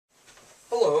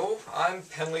I'm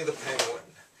Penley the Penguin,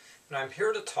 and I'm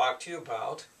here to talk to you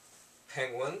about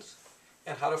penguins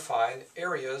and how to find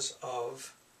areas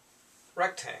of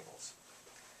rectangles.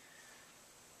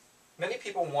 Many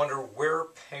people wonder where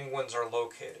penguins are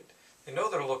located. They know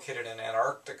they're located in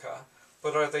Antarctica,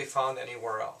 but are they found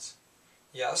anywhere else?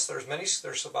 Yes,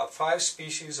 there's about 5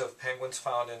 species of penguins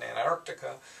found in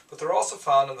Antarctica, but they're also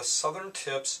found in the southern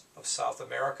tips of South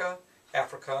America,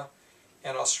 Africa,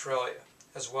 and Australia,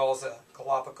 as well as the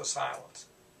Galapagos Islands.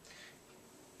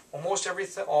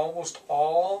 Almost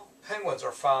all penguins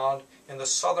are found in the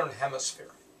southern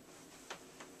hemisphere.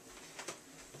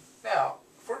 Now,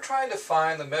 if we're trying to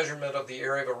find the measurement of the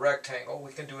area of a rectangle,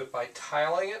 we can do it by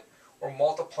tiling it or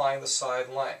multiplying the side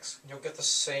lengths. You'll get the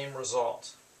same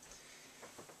results.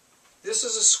 This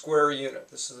is a square unit.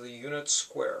 This is the unit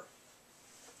square.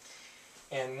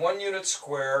 And 1 unit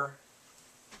square,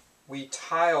 we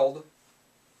tiled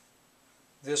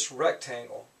this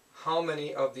rectangle, how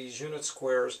many of these unit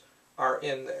squares are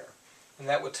in there. And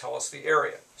that would tell us the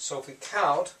area. So if we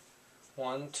count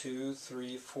 1, 2,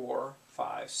 3, 4,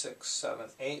 5, 6, 7,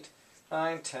 8,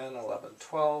 9, 10, 11,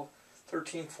 12,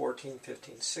 13, 14,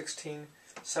 15, 16,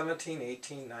 17,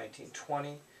 18, 19,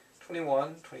 20,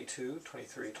 21, 22,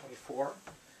 23, 24,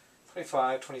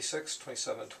 25, 26,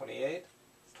 27, 28,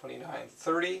 29,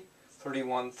 30,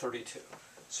 31, 32.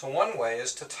 So one way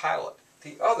is to tile it.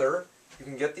 The other, you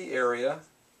can get the area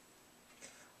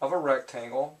of a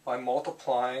rectangle by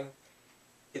multiplying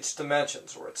its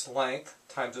dimensions, or its length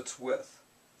times its width,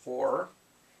 or,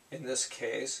 in this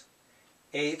case,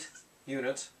 8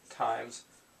 units times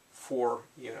 4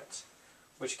 units,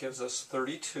 which gives us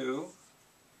 32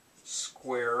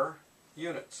 square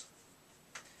units,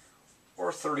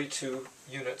 or 32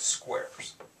 unit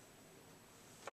squares.